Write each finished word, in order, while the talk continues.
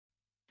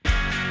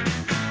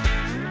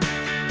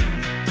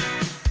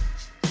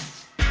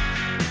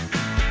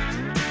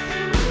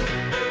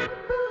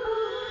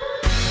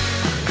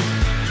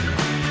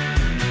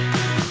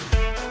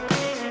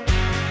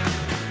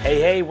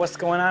Hey, what's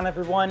going on,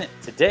 everyone?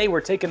 Today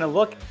we're taking a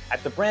look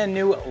at the brand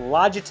new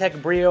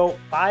Logitech Brio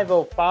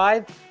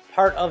 505,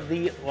 part of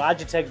the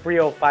Logitech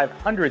Brio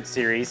 500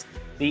 series.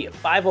 The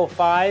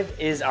 505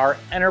 is our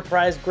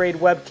enterprise grade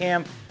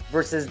webcam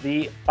versus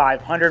the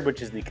 500,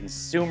 which is the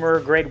consumer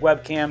grade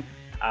webcam.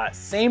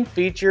 Same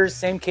features,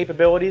 same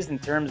capabilities in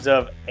terms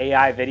of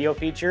AI video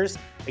features,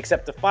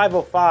 except the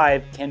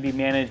 505 can be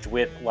managed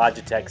with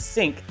Logitech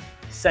Sync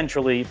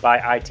centrally by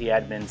IT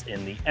admins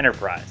in the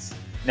enterprise.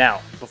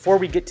 Now, before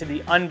we get to the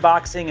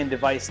unboxing and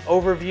device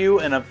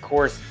overview, and of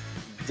course,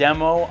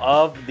 demo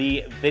of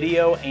the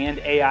video and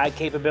AI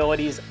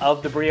capabilities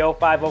of the Brio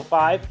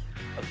 505,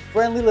 a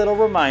friendly little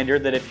reminder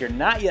that if you're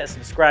not yet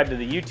subscribed to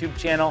the YouTube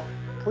channel,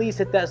 please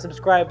hit that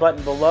subscribe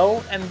button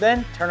below and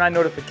then turn on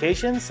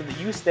notifications so that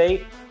you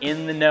stay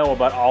in the know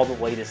about all the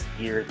latest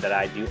gear that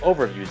I do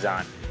overviews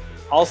on.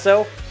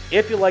 Also,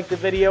 if you like the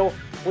video,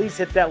 please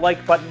hit that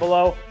like button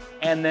below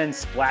and then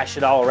splash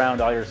it all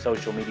around all your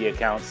social media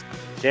accounts.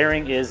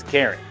 Sharing is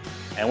caring.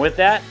 And with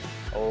that,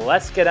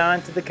 let's get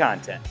on to the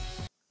content.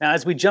 Now,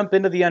 as we jump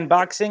into the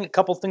unboxing, a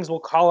couple things we'll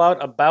call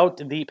out about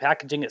the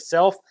packaging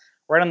itself.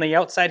 Right on the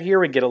outside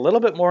here, we get a little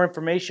bit more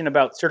information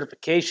about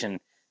certification.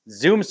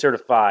 Zoom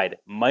certified,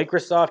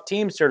 Microsoft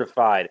Teams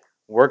certified,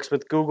 works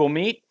with Google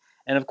Meet,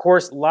 and of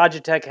course,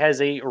 Logitech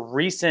has a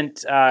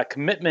recent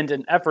commitment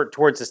and effort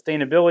towards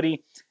sustainability,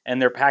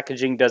 and their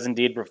packaging does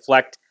indeed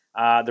reflect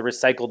the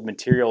recycled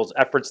materials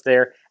efforts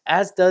there,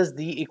 as does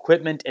the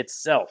equipment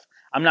itself.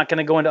 I'm not going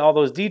to go into all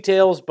those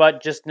details,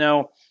 but just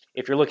know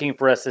if you're looking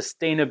for a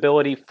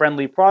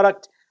sustainability-friendly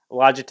product,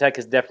 Logitech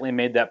has definitely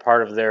made that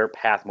part of their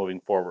path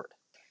moving forward.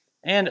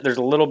 And there's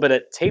a little bit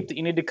of tape that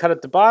you need to cut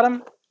at the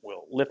bottom.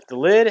 We'll lift the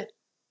lid,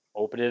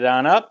 open it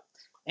on up,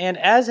 and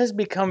as has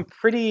become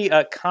pretty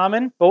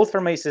common, both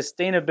from a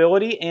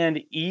sustainability and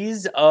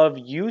ease of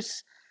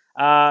use,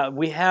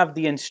 we have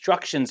the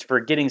instructions for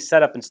getting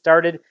set up and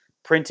started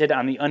printed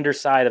on the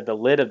underside of the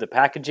lid of the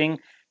packaging.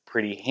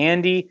 Pretty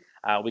handy.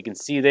 We can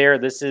see there,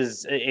 it's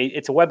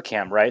a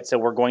webcam, right? So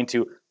we're going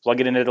to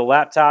plug it into the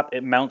laptop,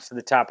 it mounts to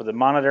the top of the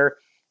monitor,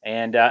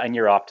 and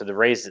you're off to the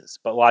races.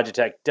 But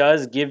Logitech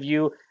does give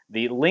you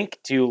the link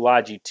to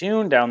Logi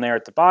Tune down there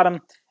at the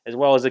bottom, as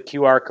well as a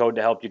QR code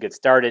to help you get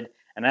started.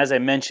 And as I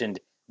mentioned,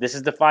 this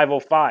is the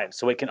 505,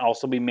 so it can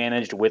also be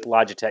managed with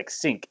Logitech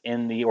Sync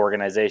in the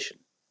organization.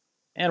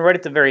 And right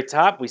at the very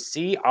top, we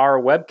see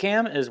our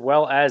webcam as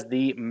well as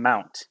the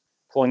mount.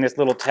 Pulling this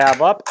little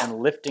tab up and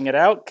lifting it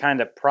out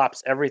kind of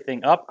props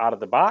everything up out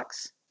of the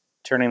box.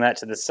 Turning that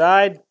to the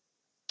side,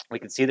 we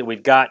can see that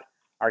we've got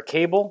our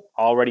cable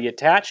already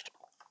attached.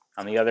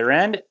 On the other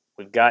end,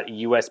 we've got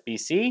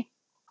USB-C.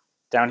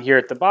 Down here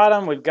at the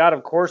bottom, we've got,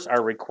 of course,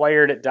 our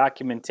required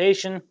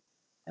documentation.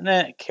 And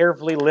then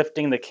carefully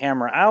lifting the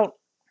camera out,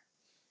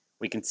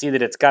 we can see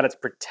that it's got its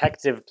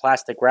protective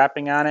plastic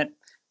wrapping on it.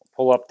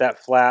 Pull up that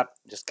flap,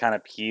 just kind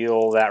of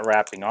peel that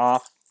wrapping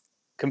off.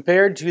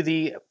 Compared to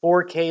the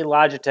 4K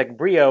Logitech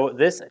Brio,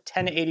 this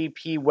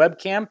 1080p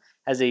webcam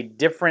has a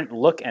different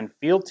look and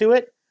feel to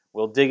it.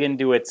 We'll dig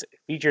into its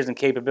features and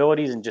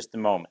capabilities in just a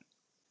moment.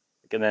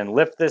 We can then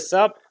lift this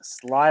up,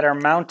 slide our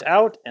mount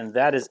out, and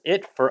that is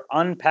it for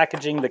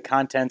unpackaging the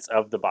contents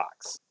of the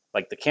box.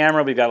 Like the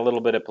camera, we've got a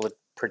little bit of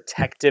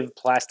protective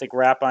plastic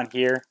wrap on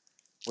here.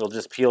 We'll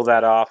just peel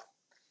that off.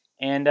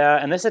 And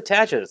this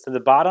attaches to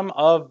the bottom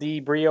of the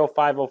Brio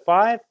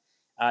 505.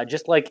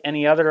 Just like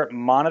any other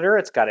monitor,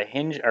 it's got a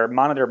hinge, or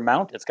monitor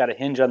mount, it's got a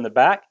hinge on the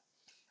back.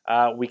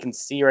 We can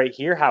see right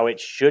here how it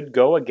should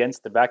go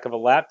against the back of a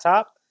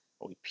laptop.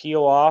 We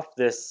peel off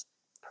this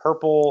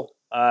purple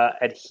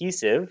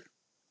adhesive,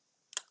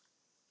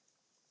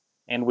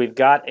 and we've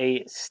got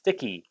a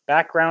sticky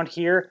background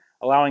here,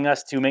 allowing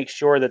us to make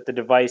sure that the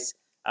device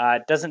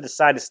doesn't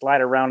decide to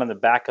slide around on the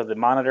back of the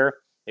monitor.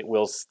 It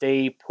will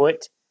stay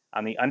put.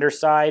 On the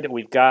underside,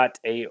 we've got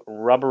a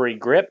rubbery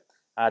grip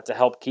to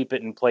help keep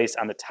it in place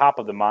on the top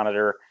of the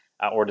monitor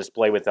or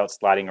display without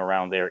sliding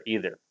around there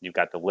either. You've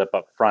got the lip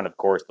up front, of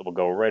course, that will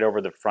go right over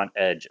the front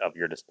edge of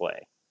your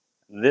display.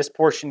 This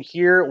portion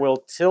here will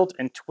tilt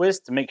and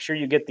twist to make sure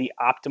you get the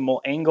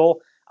optimal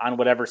angle on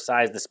whatever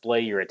size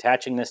display you're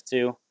attaching this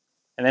to.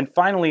 And then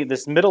finally,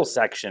 this middle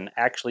section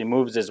actually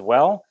moves as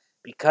well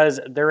because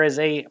there is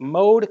a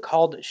mode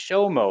called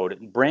Show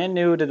Mode, brand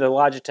new to the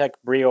Logitech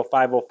Brio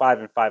 505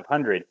 and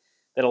 500,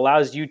 that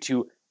allows you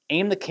to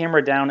aim the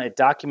camera down at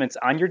documents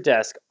on your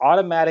desk,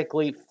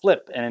 automatically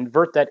flip and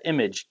invert that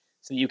image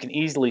so that you can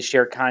easily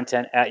share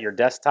content at your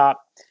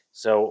desktop.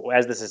 So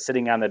as this is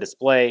sitting on the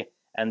display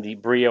and the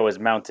Brio is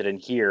mounted in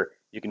here,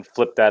 you can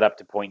flip that up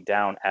to point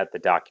down at the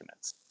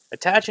documents.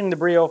 Attaching the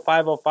Brio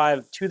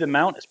 505 to the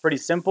mount is pretty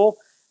simple.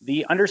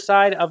 The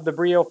underside of the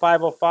Brio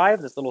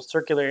 505, this little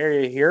circular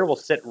area here, will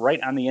sit right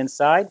on the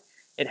inside.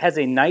 It has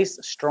a nice,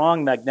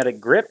 strong magnetic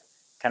grip,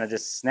 kind of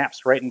just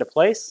snaps right into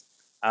place.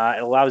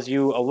 It allows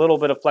you a little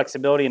bit of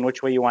flexibility in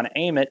which way you want to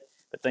aim it,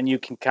 but then you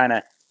can kind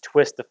of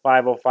twist the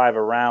 505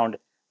 around,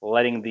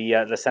 letting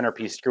the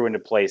centerpiece screw into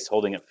place,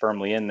 holding it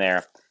firmly in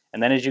there.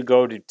 And then as you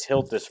go to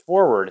tilt this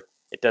forward,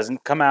 it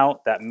doesn't come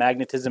out. That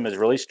magnetism is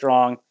really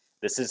strong.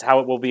 This is how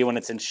it will be when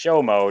it's in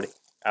show mode.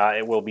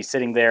 It will be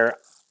sitting there,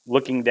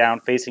 looking down,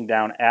 facing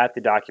down at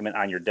the document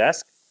on your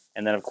desk.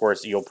 And then, of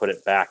course, you'll put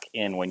it back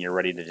in when you're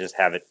ready to just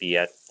have it be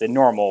at the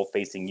normal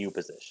facing you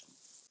position.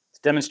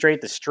 To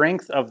demonstrate the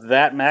strength of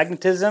that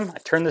magnetism, I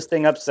turn this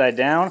thing upside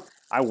down.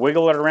 I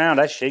wiggle it around.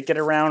 I shake it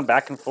around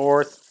back and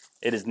forth.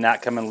 It is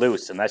not coming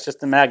loose, and that's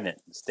just a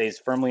magnet. It stays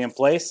firmly in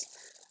place,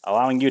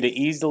 allowing you to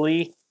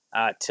easily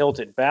tilt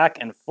it back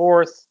and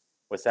forth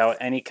without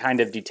any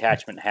kind of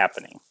detachment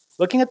happening.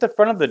 Looking at the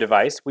front of the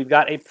device, we've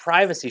got a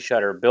privacy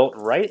shutter built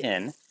right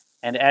in,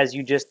 and as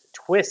you just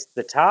twist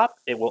the top,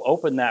 it will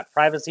open that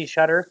privacy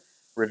shutter,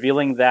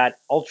 revealing that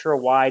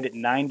ultra-wide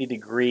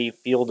 90-degree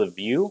field of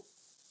view.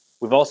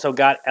 We've also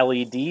got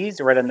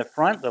LEDs right on the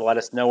front that let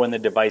us know when the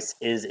device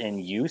is in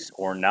use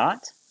or not.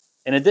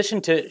 In addition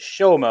to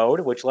show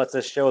mode, which lets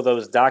us show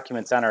those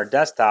documents on our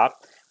desktop,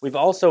 we've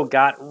also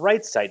got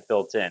RightSight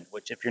built in,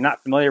 which if you're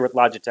not familiar with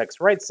Logitech's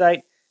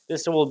RightSight,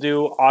 this will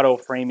do auto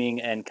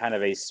framing and kind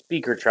of a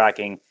speaker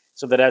tracking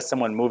so that as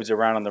someone moves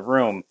around in the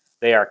room,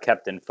 they are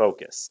kept in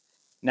focus.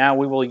 Now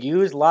we will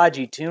use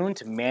Logi Tune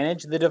to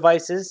manage the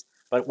devices,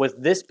 but with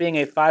this being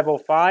a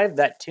 505,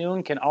 that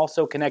tune can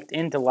also connect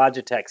into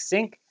Logitech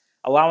Sync,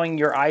 allowing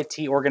your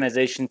IT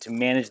organization to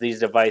manage these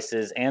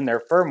devices and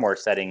their firmware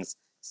settings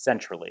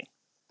centrally.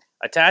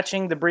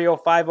 Attaching the Brio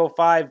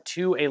 505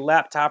 to a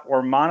laptop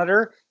or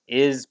monitor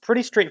is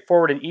pretty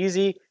straightforward and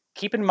easy.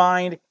 Keep in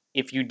mind,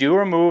 if you do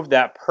remove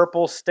that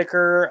purple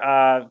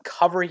sticker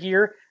cover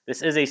here,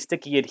 this is a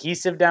sticky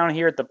adhesive down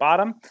here at the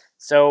bottom.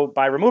 So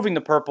by removing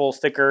the purple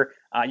sticker,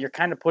 you're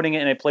kind of putting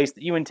it in a place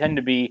that you intend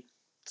to be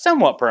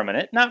somewhat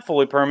permanent, not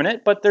fully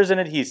permanent, but there's an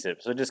adhesive,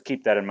 so just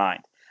keep that in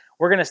mind.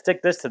 We're going to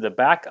stick this to the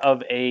back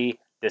of a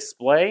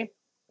display.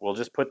 We'll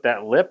just put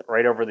that lip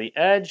right over the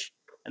edge,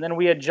 and then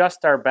we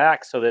adjust our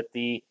back so that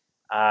the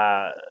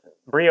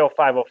Brio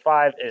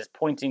 505 is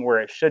pointing where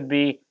it should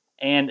be,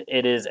 and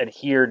it is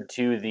adhered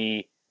to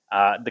the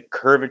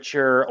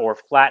curvature or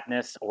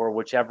flatness or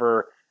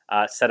whichever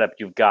setup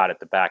you've got at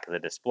the back of the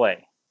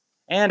display.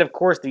 And of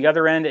course, the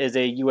other end is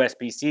a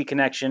USB-C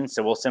connection,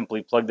 so we'll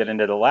simply plug that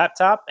into the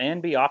laptop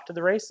and be off to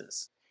the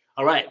races.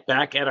 All right,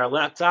 back at our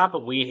laptop,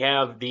 we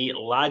have the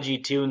Logi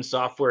Tune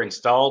software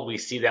installed. We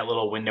see that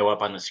little window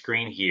up on the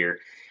screen here.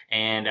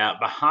 And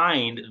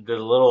behind the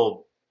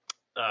little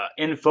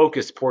in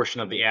focus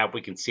portion of the app,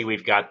 we can see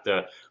we've got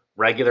the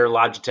regular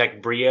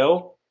Logitech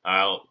Brio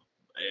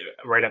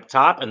right up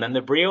top, and then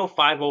the Brio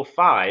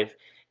 505.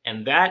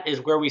 And that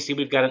is where we see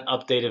we've got an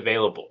update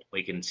available.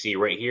 We can see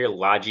right here,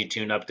 Logi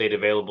Tune update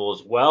available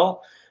as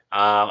well.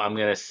 I'm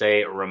going to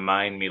say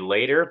remind me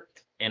later.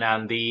 And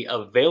on the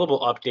available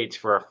updates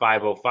for our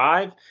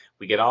 505,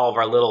 we get all of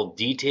our little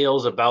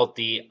details about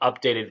the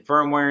updated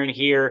firmware in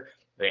here.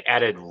 They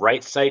added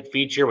RightSight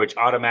feature, which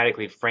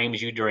automatically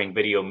frames you during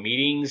video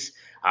meetings,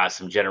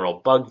 some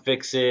general bug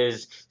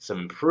fixes, some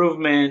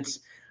improvements.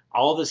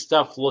 All this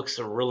stuff looks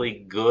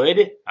really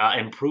good.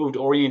 Improved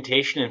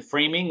orientation and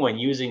framing when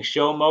using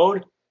show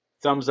mode.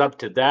 Thumbs up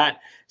to that.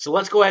 So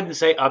let's go ahead and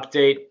say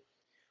update.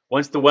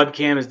 Once the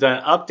webcam is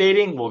done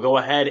updating, we'll go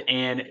ahead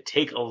and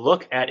take a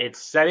look at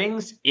its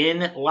settings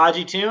in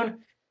Logi Tune,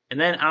 and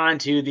then on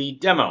to the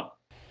demo.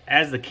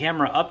 As the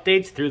camera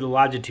updates through the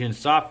Logi Tune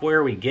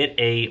software, we get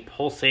a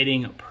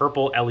pulsating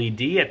purple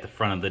LED at the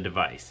front of the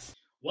device.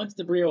 Once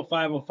the Brio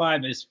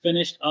 505 is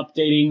finished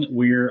updating,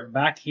 we're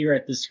back here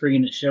at the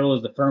screen that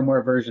shows the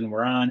firmware version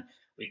we're on.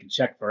 We can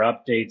check for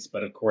updates,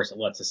 but of course it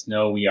lets us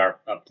know we are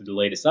up to the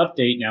latest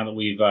update now that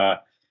we've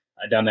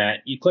done that.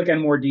 You click on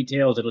more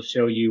details, it'll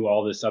show you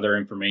all this other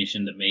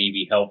information that may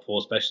be helpful,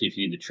 especially if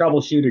you need to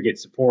troubleshoot or get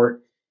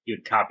support. You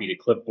would copy to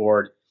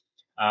clipboard.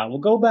 We'll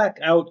go back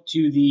out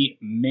to the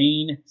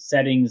main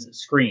settings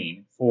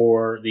screen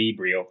for the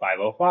Brio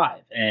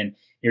 505. And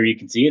here you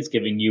can see it's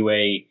giving you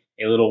a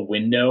little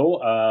window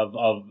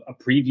of a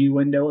preview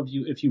window,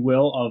 if you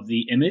will, of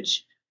the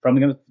image from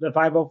the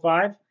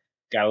 505.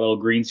 Got a little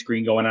green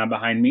screen going on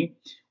behind me.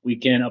 We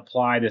can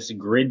apply this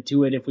grid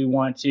to it if we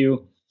want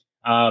to.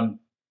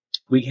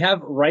 We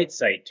have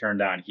RightSight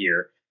turned on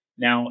here.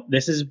 Now,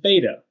 this is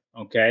beta,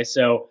 okay?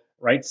 So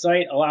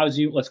RightSight allows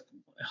you,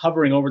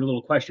 hovering over the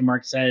little question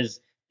mark says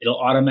it'll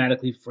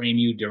automatically frame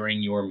you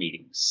during your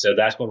meetings. So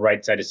that's what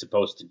RightSight is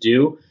supposed to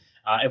do.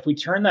 If we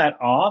turn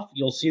that off,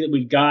 you'll see that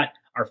we've got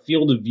our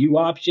field of view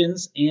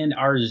options and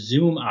our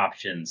zoom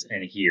options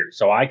in here.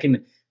 So I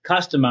can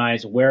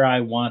customize where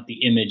I want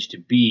the image to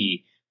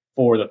be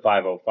for the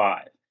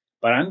 505.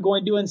 But I'm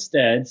going to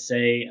instead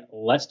say,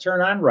 let's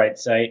turn on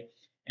RightSight,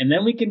 and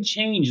then we can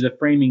change the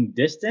framing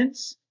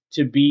distance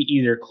to be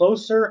either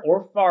closer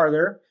or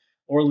farther,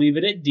 or leave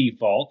it at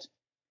default,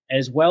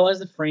 as well as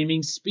the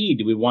framing speed.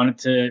 Do we want it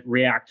to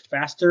react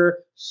faster,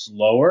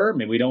 slower?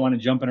 Maybe we don't want it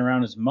jumping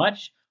around as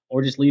much,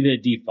 or just leave it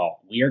at default.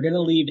 We are going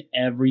to leave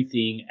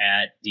everything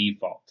at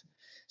default.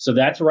 So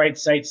that's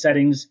RightSight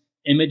settings.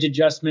 Image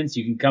adjustments,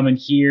 you can come in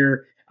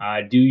here,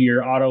 do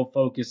your auto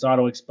focus,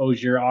 auto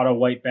exposure, auto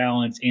white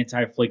balance,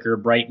 anti-flicker,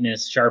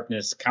 brightness,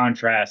 sharpness,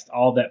 contrast,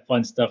 all that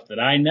fun stuff that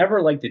I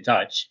never like to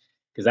touch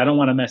because I don't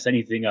want to mess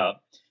anything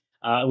up.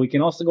 We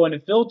can also go into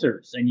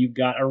filters, and you've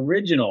got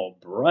original,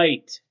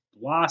 bright,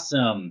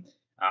 blossom,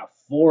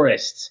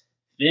 forest,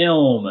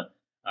 film,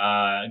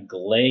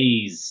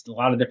 glaze, a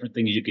lot of different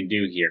things you can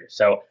do here.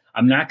 So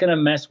I'm not going to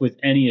mess with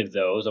any of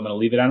those. I'm going to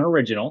leave it on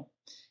original,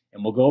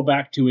 and we'll go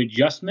back to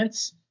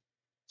adjustments,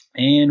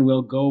 and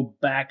we'll go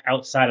back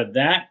outside of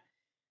that.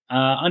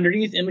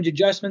 Underneath image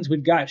adjustments,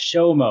 we've got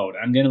show mode.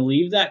 I'm going to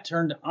leave that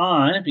turned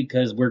on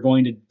because we're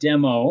going to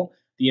demo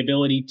the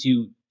ability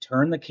to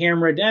turn the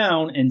camera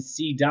down and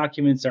see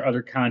documents or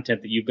other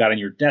content that you've got on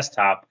your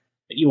desktop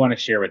that you want to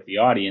share with the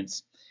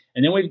audience.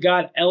 And then we've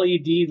got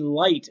LED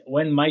light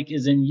when mic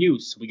is in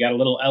use. We got a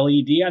little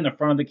LED on the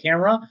front of the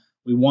camera.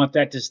 We want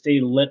that to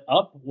stay lit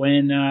up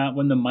when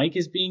the mic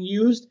is being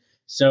used,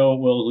 so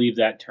we'll leave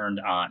that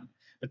turned on.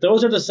 But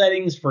those are the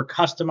settings for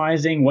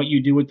customizing what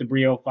you do with the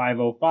Brio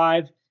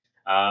 505.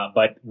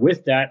 But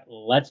with that,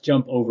 let's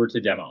jump over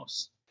to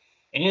demos.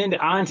 And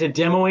on to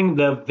demoing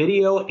the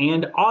video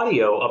and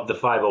audio of the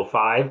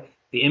 505.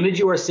 The image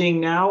you are seeing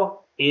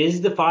now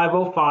is the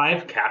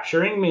 505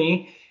 capturing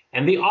me,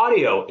 and the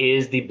audio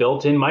is the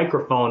built-in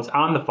microphones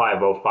on the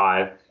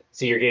 505.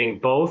 So you're getting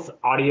both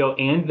audio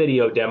and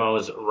video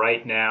demos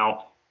right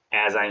now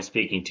as I'm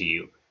speaking to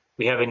you.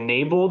 We have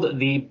enabled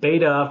the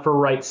beta for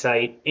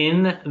RightSight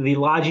in the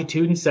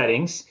longitude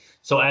settings.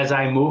 So as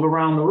I move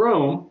around the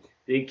room,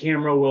 the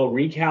camera will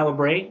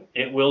recalibrate.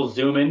 It will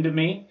zoom into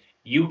me.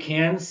 You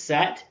can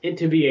set it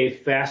to be a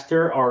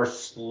faster or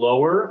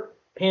slower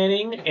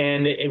panning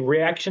and a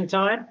reaction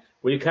time.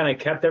 We kind of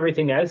kept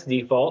everything as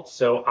default.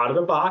 So out of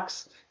the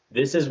box,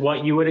 this is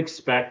what you would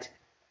expect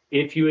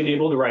if you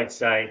enabled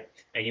RightSight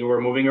and you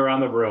were moving around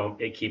the room.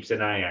 It keeps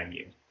an eye on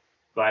you.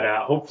 But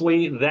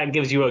hopefully that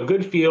gives you a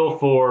good feel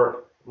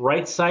for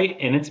RightSight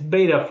in its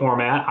beta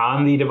format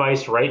on the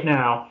device right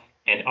now,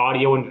 and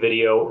audio and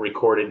video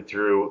recorded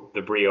through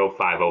the Brio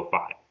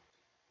 505.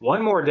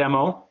 One more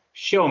demo,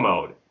 show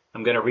mode.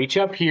 I'm going to reach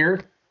up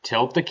here,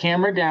 tilt the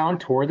camera down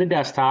toward the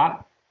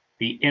desktop.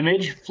 The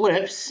image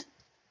flips.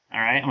 All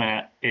right, I'm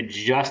going to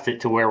adjust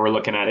it to where we're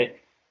looking at it.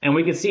 And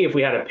we can see if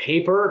we had a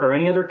paper or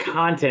any other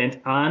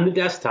content on the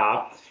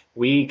desktop,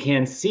 we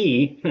can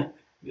see,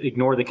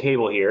 ignore the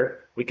cable here,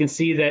 we can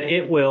see that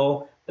it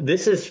will,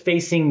 this is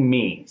facing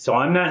me. So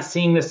I'm not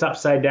seeing this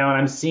upside down.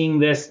 I'm seeing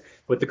this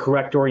with the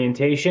correct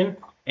orientation.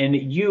 And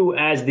you,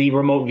 as the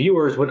remote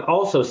viewers, would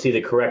also see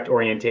the correct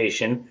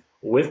orientation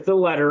with the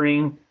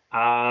lettering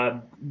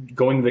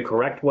going the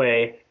correct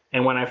way.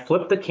 And when I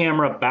flip the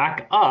camera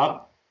back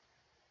up,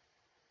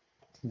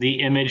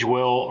 the image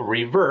will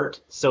revert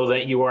so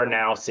that you are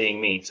now seeing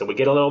me. So we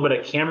get a little bit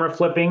of camera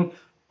flipping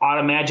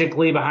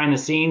automatically behind the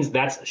scenes.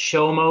 That's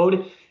show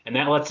mode. And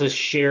that lets us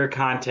share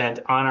content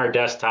on our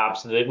desktop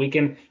so that we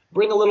can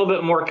bring a little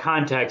bit more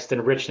context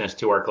and richness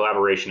to our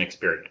collaboration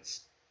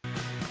experience.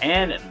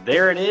 And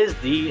there it is,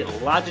 the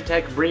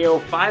Logitech Brio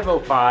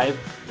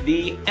 505,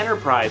 the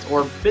enterprise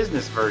or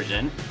business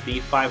version,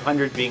 the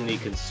 500 being the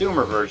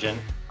consumer version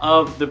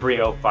of the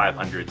Brio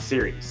 500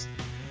 series.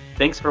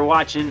 Thanks for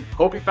watching.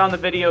 Hope you found the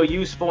video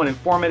useful and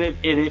informative.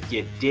 And if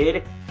you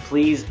did,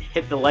 please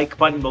hit the like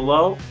button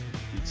below.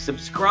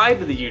 Subscribe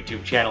to the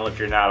YouTube channel if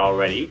you're not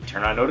already.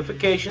 Turn on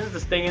notifications to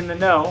stay in the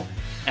know.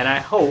 And I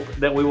hope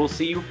that we will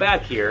see you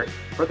back here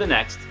for the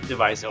next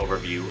device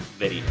overview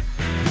video.